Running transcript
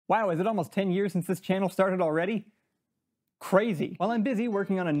Wow, is it almost 10 years since this channel started already? Crazy. While I'm busy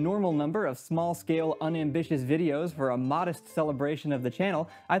working on a normal number of small-scale, unambitious videos for a modest celebration of the channel,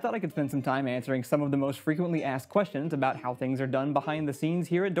 I thought I could spend some time answering some of the most frequently asked questions about how things are done behind the scenes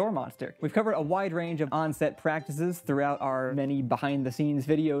here at Door Monster. We've covered a wide range of on-set practices throughout our many behind-the-scenes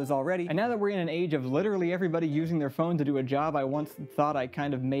videos already, and now that we're in an age of literally everybody using their phone to do a job I once thought I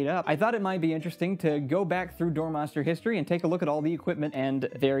kind of made up, I thought it might be interesting to go back through Door Monster history and take a look at all the equipment and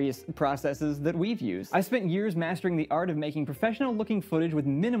various processes that we've used. I spent years mastering the art of making professional-looking footage with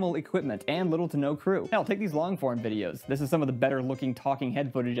minimal equipment and little to no crew. Hell, take these long-form videos. This is some of the better-looking talking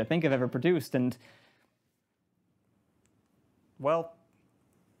head footage I think I've ever produced, and well,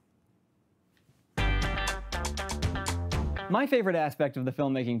 my favorite aspect of the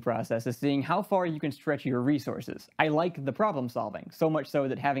filmmaking process is seeing how far you can stretch your resources. I like the problem solving, so much so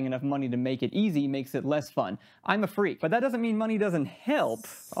that having enough money to make it easy makes it less fun. I'm a freak, but that doesn't mean money doesn't help.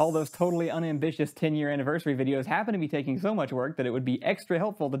 All those totally unambitious 10-year anniversary videos happen to be taking so much work that it would be extra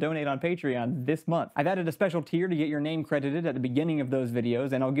helpful to donate on Patreon this month. I've added a special tier to get your name credited at the beginning of those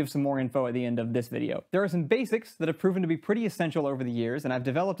videos, and I'll give some more info at the end of this video. There are some basics that have proven to be pretty essential over the years, and I've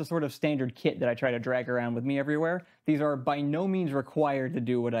developed a sort of standard kit that I try to drag around with me everywhere. These are by no means required to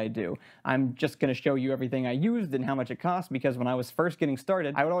do what I do. I'm just going to show you everything I used and how much it cost, because when I was first getting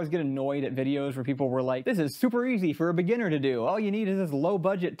started, I would always get annoyed at videos where people were like, this is super easy for a beginner to do. All you need is this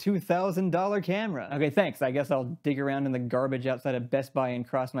low-budget $2,000 camera. Okay, thanks. I guess I'll dig around in the garbage outside of Best Buy and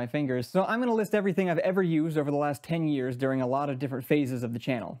cross my fingers. So I'm going to list everything I've ever used over the last 10 years during a lot of different phases of the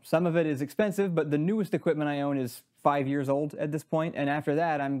channel. Some of it is expensive, but the newest equipment I own is 5 years old at this point, and after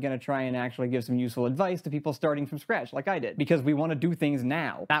that I'm gonna try and actually give some useful advice to people starting from scratch like I did, because we want to do things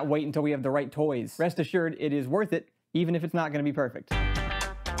now, not wait until we have the right toys. Rest assured, it is worth it, even if it's not gonna be perfect.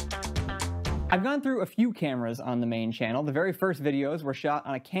 I've gone through a few cameras on the main channel. The very first videos were shot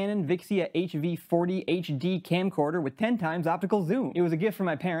on a Canon VIXIA HV40 HD camcorder with 10 times optical zoom. It was a gift from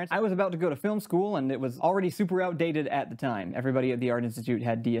my parents. I was about to go to film school and it was already super outdated at the time. Everybody at the Art Institute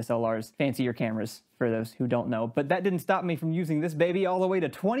had DSLRs, fancier cameras, for those who don't know, but that didn't stop me from using this baby all the way to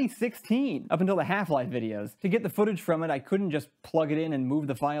 2016, up until the Half-Life videos. To get the footage from it, I couldn't just plug it in and move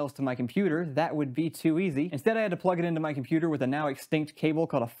the files to my computer. That would be too easy. Instead, I had to plug it into my computer with a now extinct cable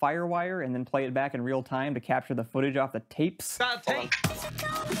called a FireWire and then play it back in real time to capture the footage off the tapes.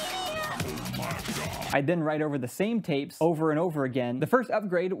 I'd then write over the same tapes over and over again. The first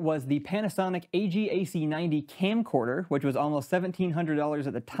upgrade was the Panasonic AG-AC90 camcorder, which was almost $1,700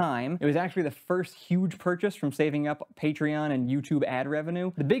 at the time. It was actually the first huge purchase from saving up Patreon and YouTube ad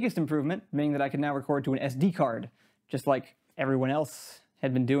revenue. The biggest improvement being that I could now record to an SD card, just like everyone else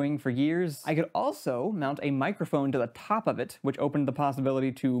had been doing for years. I could also mount a microphone to the top of it, which opened the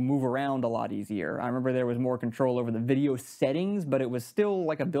possibility to move around a lot easier. I remember there was more control over the video settings, but it was still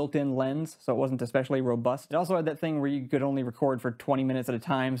like a built-in lens, so it wasn't especially robust. It also had that thing where you could only record for 20 minutes at a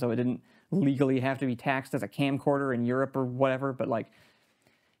time, so it didn't legally have to be taxed as a camcorder in Europe or whatever, but like,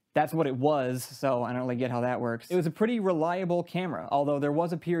 that's what it was, so I don't really get how that works. It was a pretty reliable camera, although there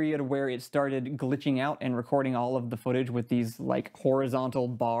was a period where it started glitching out and recording all of the footage with these like horizontal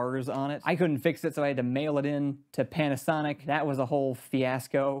bars on it. I couldn't fix it, so I had to mail it in to Panasonic. That was a whole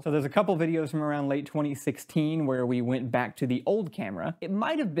fiasco. So there's a couple videos from around late 2016 where we went back to the old camera. It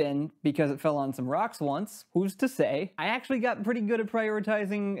might have been because it fell on some rocks once, who's to say. I actually got pretty good at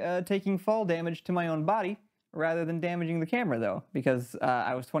prioritizing taking fall damage to my own body, rather than damaging the camera though, because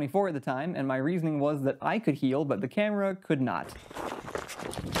I was 24 at the time, and my reasoning was that I could heal, but the camera could not.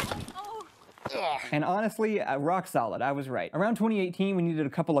 And honestly, rock solid, I was right. Around 2018, we needed a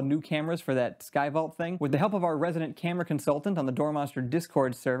couple of new cameras for that Skyvault thing. With the help of our resident camera consultant on the Door Monster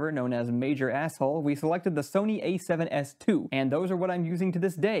Discord server, known as Major Asshole, we selected the Sony a7S II, and those are what I'm using to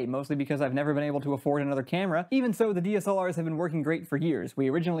this day, mostly because I've never been able to afford another camera. Even so, the DSLRs have been working great for years. We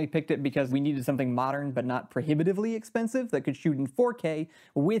originally picked it because we needed something modern but not prohibitively expensive that could shoot in 4K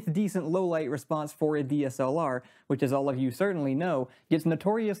with decent low-light response for a DSLR, which, as all of you certainly know, gets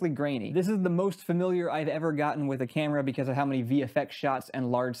notoriously grainy. This is the most familiar I've ever gotten with a camera because of how many VFX shots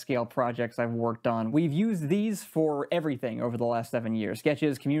and large-scale projects I've worked on. We've used these for everything over the last 7 years.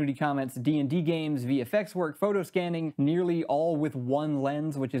 Sketches, community comments, D&D games, VFX work, photo scanning, nearly all with one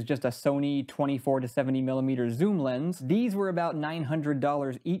lens, which is just a Sony 24 to 70mm zoom lens. These were about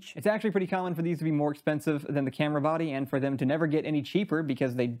 $900 each. It's actually pretty common for these to be more expensive than the camera body and for them to never get any cheaper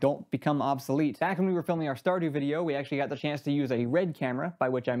because they don't become obsolete. Back when we were filming our Stardew video, we actually got the chance to use a red camera, by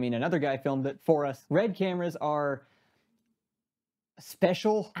which I mean another guy filmed it for us. Red cameras are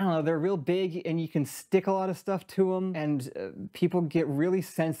special. I don't know, they're real big and you can stick a lot of stuff to them, and people get really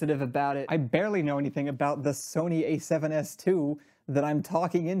sensitive about it. I barely know anything about the Sony a7S II, that I'm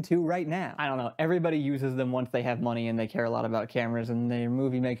talking into right now. I don't know, everybody uses them once they have money and they care a lot about cameras and they're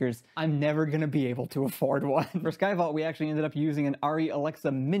movie makers. I'm never gonna be able to afford one. For Skyvault, we actually ended up using an Arri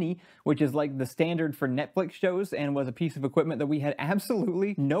Alexa Mini, which is like the standard for Netflix shows and was a piece of equipment that we had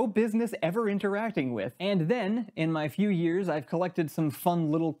absolutely no business ever interacting with. And then, in my few years, I've collected some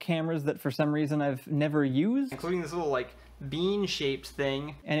fun little cameras that for some reason I've never used, including this little like bean-shaped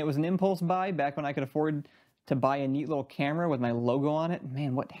thing. And it was an impulse buy back when I could afford to buy a neat little camera with my logo on it.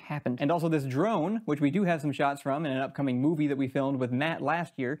 Man, what happened? And also this drone, which we do have some shots from in an upcoming movie that we filmed with Matt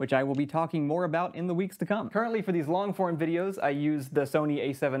last year, which I will be talking more about in the weeks to come. Currently for these long form videos, I use the Sony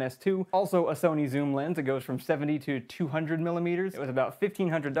a7S II, also a Sony zoom lens. It goes from 70 to 200 millimeters. It was about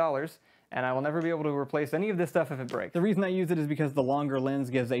 $1,500. And I will never be able to replace any of this stuff if it breaks. The reason I use it is because the longer lens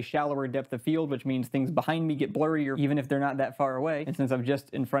gives a shallower depth of field, which means things behind me get blurrier even if they're not that far away. And since I'm just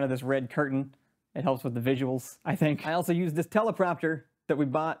in front of this red curtain, it helps with the visuals, I think. I also use this teleprompter that we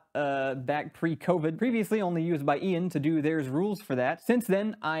bought back pre-COVID, previously only used by Ian to do There's Rules for That. Since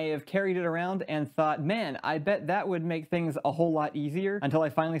then, I have carried it around and thought, man, I bet that would make things a whole lot easier, until I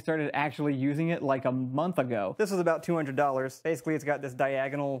finally started actually using it like a month ago. This was about $200. Basically, it's got this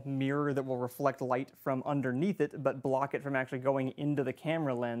diagonal mirror that will reflect light from underneath it, but block it from actually going into the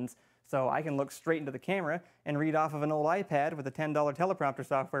camera lens. So I can look straight into the camera and read off of an old iPad with a $10 teleprompter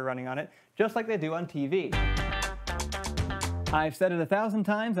software running on it, just like they do on TV. I've said it 1,000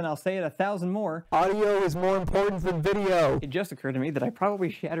 times and I'll say it 1,000 more. Audio is more important than video. It just occurred to me that I probably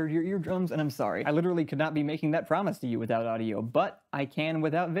shattered your eardrums and I'm sorry. I literally could not be making that promise to you without audio, but I can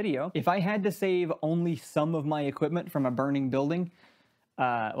without video. If I had to save only some of my equipment from a burning building,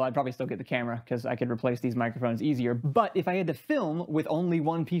 well, I'd probably still get the camera because I could replace these microphones easier. But if I had to film with only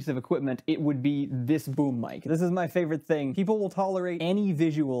one piece of equipment, it would be this boom mic. This is my favorite thing. People will tolerate any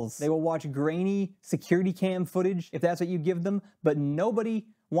visuals. They will watch grainy security cam footage if that's what you give them, but nobody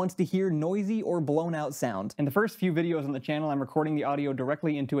wants to hear noisy or blown out sound. In the first few videos on the channel, I'm recording the audio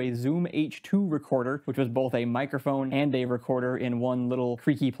directly into a Zoom H2 recorder, which was both a microphone and a recorder in one little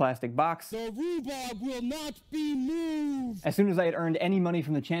creaky plastic box. The rhubarb will not be moved! As soon as I had earned any money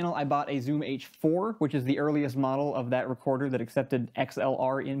from the channel, I bought a Zoom H4, which is the earliest model of that recorder that accepted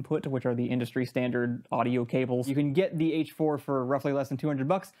XLR input, which are the industry standard audio cables. You can get the H4 for roughly less than 200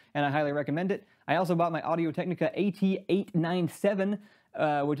 bucks, and I highly recommend it. I also bought my Audio-Technica AT897,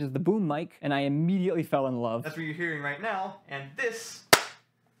 which is the boom mic, and I immediately fell in love. That's what you're hearing right now, and this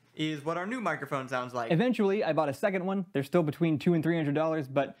is what our new microphone sounds like. Eventually, I bought a second one. They're still between $200 and $300,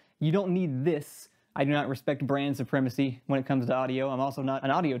 but you don't need this. I do not respect brand supremacy when it comes to audio. I'm also not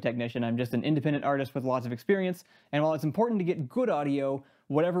an audio technician. I'm just an independent artist with lots of experience, and while it's important to get good audio,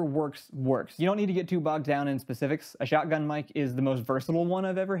 whatever works, works. You don't need to get too bogged down in specifics. A shotgun mic is the most versatile one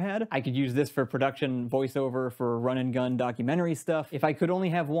I've ever had. I could use this for production, voiceover, for run and gun documentary stuff. If I could only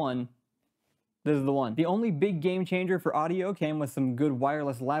have one, this is the one. The only big game changer for audio came with some good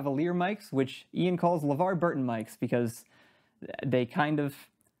wireless lavalier mics, which Ian calls LeVar Burton mics because they kind of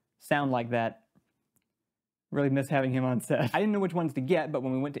sound like that. Really miss having him on set. I didn't know which ones to get, but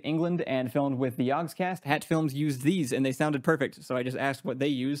when we went to England and filmed with the Yogscast, Hatch Films used these and they sounded perfect, so I just asked what they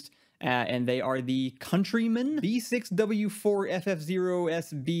used, and they are the Countryman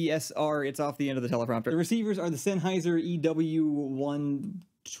B6W4FF0SBSR. It's off the end of the teleprompter. The receivers are the Sennheiser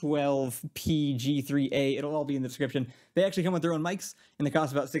EW112PG3A. It'll all be in the description. They actually come with their own mics, and they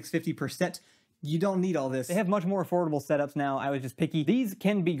cost about $650 per set. You don't need all this. They have much more affordable setups now. I was just picky. These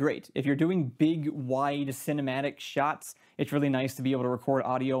can be great. If you're doing big, wide, cinematic shots, it's really nice to be able to record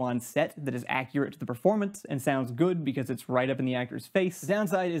audio on set that is accurate to the performance and sounds good because it's right up in the actor's face. The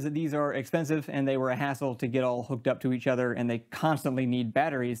downside is that these are expensive and they were a hassle to get all hooked up to each other, and they constantly need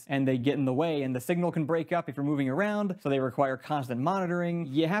batteries and they get in the way, and the signal can break up if you're moving around, so they require constant monitoring.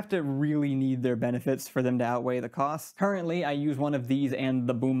 You have to really need their benefits for them to outweigh the costs. Currently, I use one of these and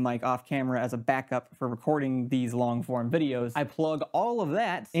the boom mic off camera as a backup for recording these long form videos. I plug all of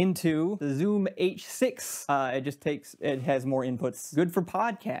that into the Zoom H6. It has more inputs. Good for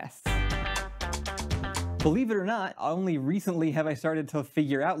podcasts. Believe it or not, only recently have I started to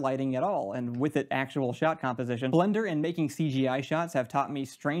figure out lighting at all, and with it, actual shot composition. Blender and making CGI shots have taught me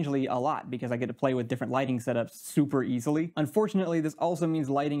strangely a lot because I get to play with different lighting setups super easily. Unfortunately, this also means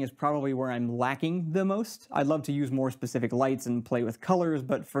lighting is probably where I'm lacking the most. I'd love to use more specific lights and play with colors,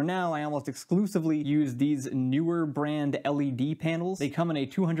 but for now, I almost exclusively use these newer brand LED panels. They come in a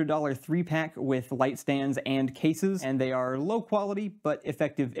 $200 3-pack with light stands and cases, and they are low quality, but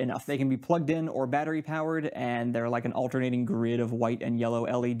effective enough. They can be plugged in or battery powered, and they're like an alternating grid of white and yellow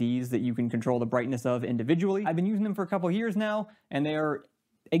LEDs that you can control the brightness of individually. I've been using them for a couple years now, and they are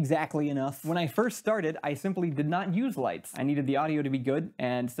exactly enough. When I first started, I simply did not use lights. I needed the audio to be good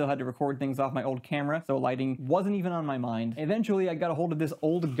and still had to record things off my old camera, so lighting wasn't even on my mind. Eventually, I got a hold of this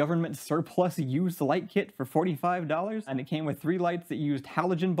old government surplus used light kit for $45, and it came with 3 lights that used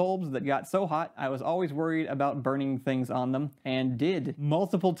halogen bulbs that got so hot, I was always worried about burning things on them, and did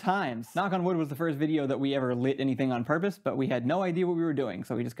multiple times. Knock on wood was the first video that we ever lit anything on purpose, but we had no idea what we were doing,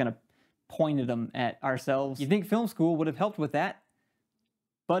 so we just kind of pointed them at ourselves. You'd think film school would have helped with that,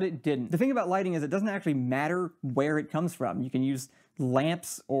 but it didn't. The thing about lighting is it doesn't actually matter where it comes from. You can use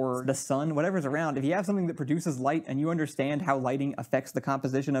lamps or the sun, whatever's around. If you have something that produces light and you understand how lighting affects the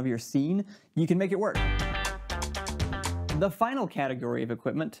composition of your scene, you can make it work. The final category of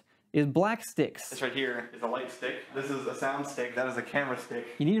equipment is black sticks. This right here is a light stick. This is a sound stick. That is a camera stick.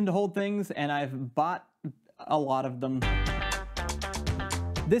 You need them to hold things, and I've bought a lot of them.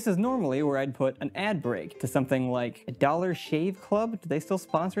 This is normally where I'd put an ad break to something like Dollar Shave Club. Do they still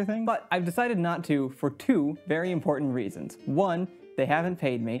sponsor things? But I've decided not to for 2 very important reasons. 1, they haven't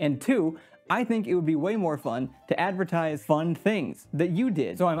paid me, and 2, I think it would be way more fun to advertise fun things that you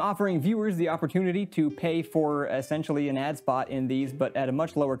did. So I'm offering viewers the opportunity to pay for essentially an ad spot in these, but at a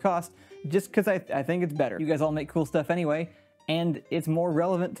much lower cost, just because I think it's better. You guys all make cool stuff anyway, and it's more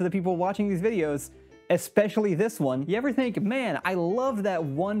relevant to the people watching these videos, especially this one. You ever think, man, I love that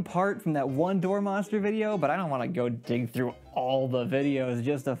one part from that one Door Monster video, but I don't want to go dig through all the videos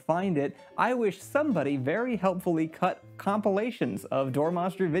just to find it. I wish somebody very helpfully cut compilations of Door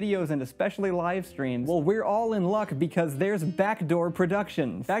Monster videos and especially live streams. Well, we're all in luck because there's Backdoor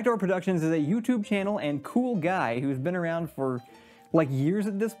Productions. Backdoor Productions is a YouTube channel and cool guy who's been around for like years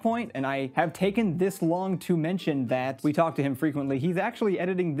at this point, and I have taken this long to mention that we talk to him frequently. He's actually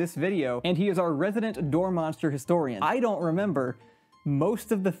editing this video, and he is our resident Door Monster historian. I don't remember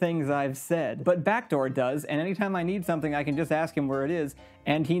most of the things I've said, but Backdoor does, and anytime I need something, I can just ask him where it is,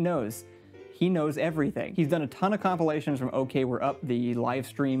 and he knows. He knows everything. He's done a ton of compilations from OK We're Up, the live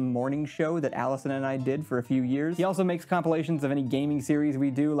stream morning show that Allison and I did for a few years. He also makes compilations of any gaming series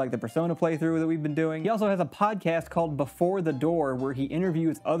we do, like the Persona playthrough that we've been doing. He also has a podcast called Before the Door, where he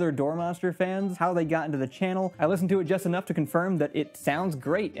interviews other Door Monster fans, how they got into the channel. I listened to it just enough to confirm that it sounds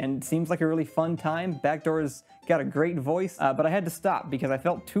great and seems like a really fun time. Backdoor's got a great voice, but I had to stop because I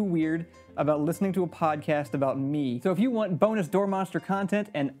felt too weird about listening to a podcast about me. So if you want bonus Door Monster content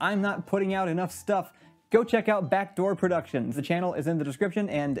and I'm not putting out enough stuff, go check out Backdoor Productions. The channel is in the description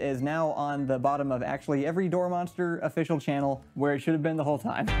and is now on the bottom of actually every Door Monster official channel, where it should have been the whole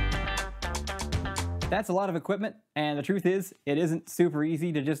time. That's a lot of equipment, and the truth is, it isn't super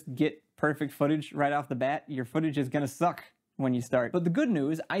easy to just get perfect footage right off the bat. Your footage is gonna suck when you start. But the good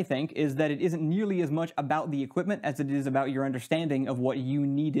news, I think, is that it isn't nearly as much about the equipment as it is about your understanding of what you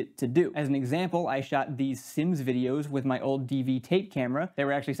need it to do. As an example, I shot these Sims videos with my old DV tape camera. They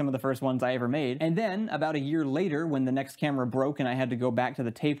were actually some of the first ones I ever made. And then, about a year later, when the next camera broke and I had to go back to the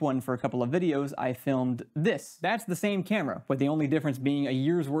tape one for a couple of videos, I filmed this. That's the same camera, with the only difference being a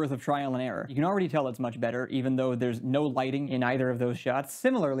year's worth of trial and error. You can already tell it's much better, even though there's no lighting in either of those shots.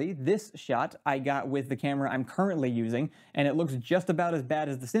 Similarly, this shot I got with the camera I'm currently using, and it looks just about as bad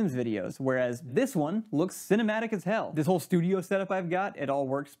as the Sims videos, whereas this one looks cinematic as hell. This whole studio setup I've got, it all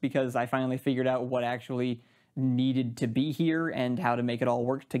works because I finally figured out what actually needed to be here and how to make it all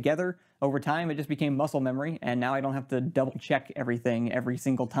work together. Over time, it just became muscle memory, and now I don't have to double check everything every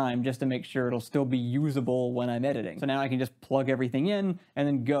single time just to make sure it'll still be usable when I'm editing. So now I can just plug everything in and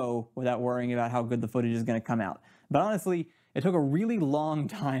then go without worrying about how good the footage is gonna come out. But honestly, it took a really long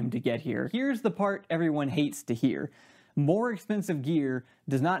time to get here. Here's the part everyone hates to hear. More expensive gear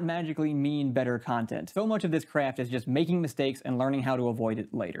does not magically mean better content. So much of this craft is just making mistakes and learning how to avoid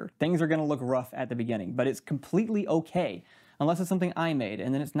it later. Things are gonna look rough at the beginning, but it's completely okay. Unless it's something I made,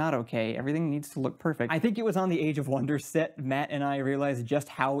 and then it's not okay. Everything needs to look perfect. I think it was on the Age of Wonder set, Matt and I realized just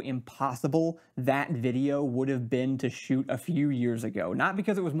how impossible that video would have been to shoot a few years ago. Not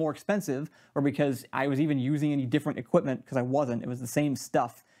because it was more expensive, or because I was even using any different equipment, because I wasn't. It was the same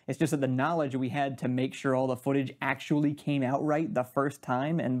stuff. It's just that the knowledge we had to make sure all the footage actually came out right the first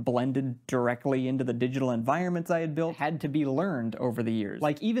time and blended directly into the digital environments I had built had to be learned over the years.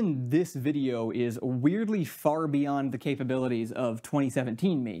 Like, even this video is weirdly far beyond the capabilities of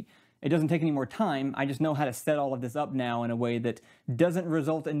 2017 me. It doesn't take any more time, I just know how to set all of this up now in a way that doesn't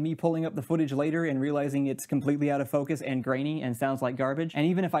result in me pulling up the footage later and realizing it's completely out of focus and grainy and sounds like garbage. And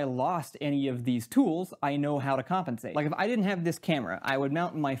even if I lost any of these tools, I know how to compensate. Like, if I didn't have this camera, I would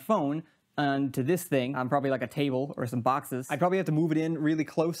mount my phone onto this thing on probably like a table or some boxes. I'd probably have to move it in really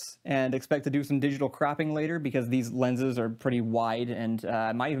close and expect to do some digital cropping later because these lenses are pretty wide, and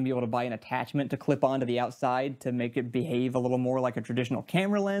I might even be able to buy an attachment to clip onto the outside to make it behave a little more like a traditional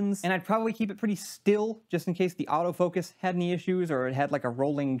camera lens. And I'd probably keep it pretty still just in case the autofocus had any issues or it had like a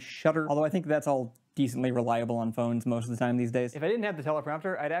rolling shutter, although I think that's all decently reliable on phones most of the time these days. If I didn't have the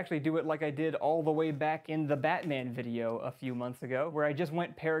teleprompter, I'd actually do it like I did all the way back in the Batman video a few months ago, where I just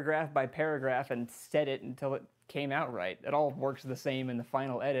went paragraph by paragraph and set it until it came out right. It all works the same in the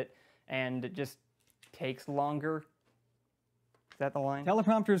final edit, and it just takes longer. Is that the line?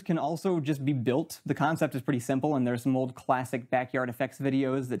 Teleprompters can also just be built. The concept is pretty simple, and there's some old classic backyard effects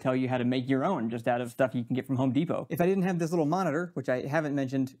videos that tell you how to make your own just out of stuff you can get from Home Depot. If I didn't have this little monitor, which I haven't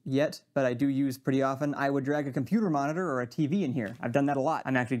mentioned yet, but I do use pretty often, I would drag a computer monitor or a TV in here. I've done that a lot.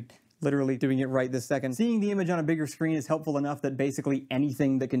 I'm actually literally doing it right this second. Seeing the image on a bigger screen is helpful enough that basically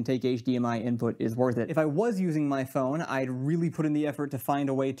anything that can take HDMI input is worth it. If I was using my phone, I'd really put in the effort to find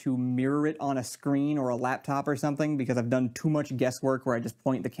a way to mirror it on a screen or a laptop or something, because I've done too much guesswork where I just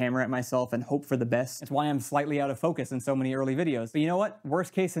point the camera at myself and hope for the best. That's why I'm slightly out of focus in so many early videos. But you know what?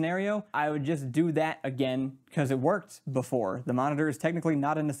 Worst case scenario, I would just do that again because it worked before. The monitor is technically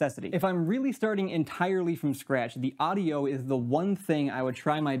not a necessity. If I'm really starting entirely from scratch, the audio is the one thing I would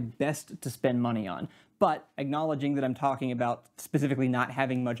try my best to spend money on. But acknowledging that I'm talking about specifically not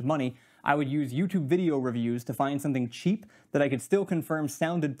having much money, I would use YouTube video reviews to find something cheap that I could still confirm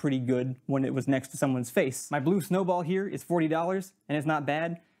sounded pretty good when it was next to someone's face. My blue snowball here is $40, and it's not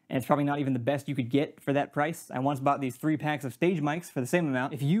bad. And it's probably not even the best you could get for that price. I once bought these 3 packs of stage mics for the same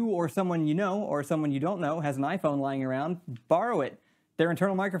amount. If you or someone you know or someone you don't know has an iPhone lying around, borrow it. Their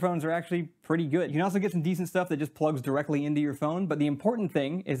internal microphones are actually pretty good. You can also get some decent stuff that just plugs directly into your phone, but the important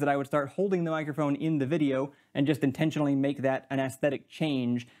thing is that I would start holding the microphone in the video and just intentionally make that an aesthetic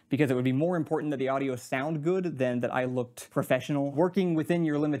change, because it would be more important that the audio sound good than that I looked professional. Working within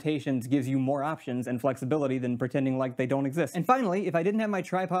your limitations gives you more options and flexibility than pretending like they don't exist. And finally, if I didn't have my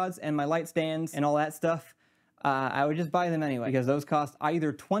tripods and my light stands and all that stuff, I would just buy them anyway, because those cost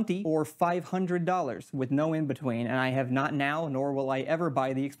either $20 or $500 with no in-between, and I have not now, nor will I ever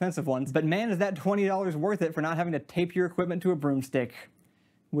buy the expensive ones. But man, is that $20 worth it for not having to tape your equipment to a broomstick,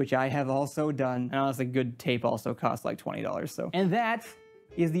 which I have also done. And honestly, good tape also costs like $20, so. And that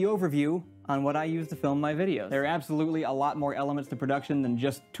is the overview on what I use to film my videos. There are absolutely a lot more elements to production than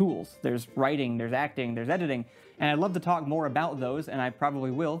just tools. There's writing, there's acting, there's editing, and I'd love to talk more about those, and I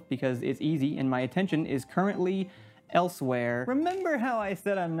probably will, because it's easy and my attention is currently elsewhere. Remember how I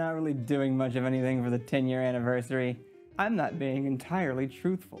said I'm not really doing much of anything for the 10-year anniversary? I'm not being entirely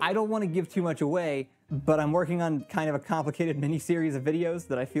truthful. I don't want to give too much away, but I'm working on kind of a complicated mini-series of videos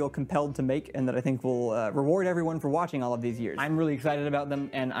that I feel compelled to make and that I think will reward everyone for watching all of these years. I'm really excited about them,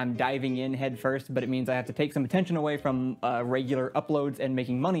 and I'm diving in head first, but it means I have to take some attention away from regular uploads and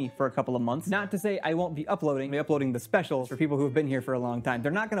making money for a couple of months. Not to say I won't be uploading. I'll be uploading the specials for people who have been here for a long time.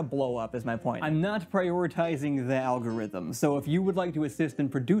 They're not gonna blow up, is my point. I'm not prioritizing the algorithm, so if you would like to assist in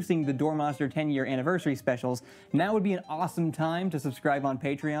producing the Doormaster 10-year anniversary specials, now would be an awesome time to subscribe on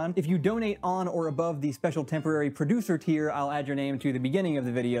Patreon. If you donate on or above the special temporary producer tier, I'll add your name to the beginning of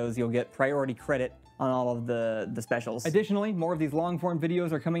the videos. You'll get priority credit on all of the specials. Additionally, more of these long-form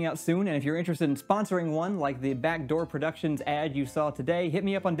videos are coming out soon, and if you're interested in sponsoring one, like the Backdoor Productions ad you saw today, hit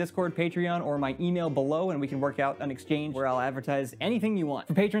me up on Discord, Patreon, or my email below, and we can work out an exchange where I'll advertise anything you want.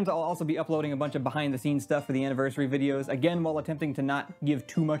 For patrons, I'll also be uploading a bunch of behind-the-scenes stuff for the anniversary videos, again, while attempting to not give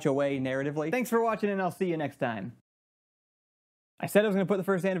too much away narratively. Thanks for watching, and I'll see you next time. I said I was going to put the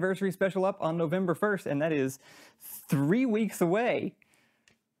first anniversary special up on November 1st, and that is 3 weeks away.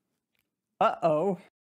 Uh-oh.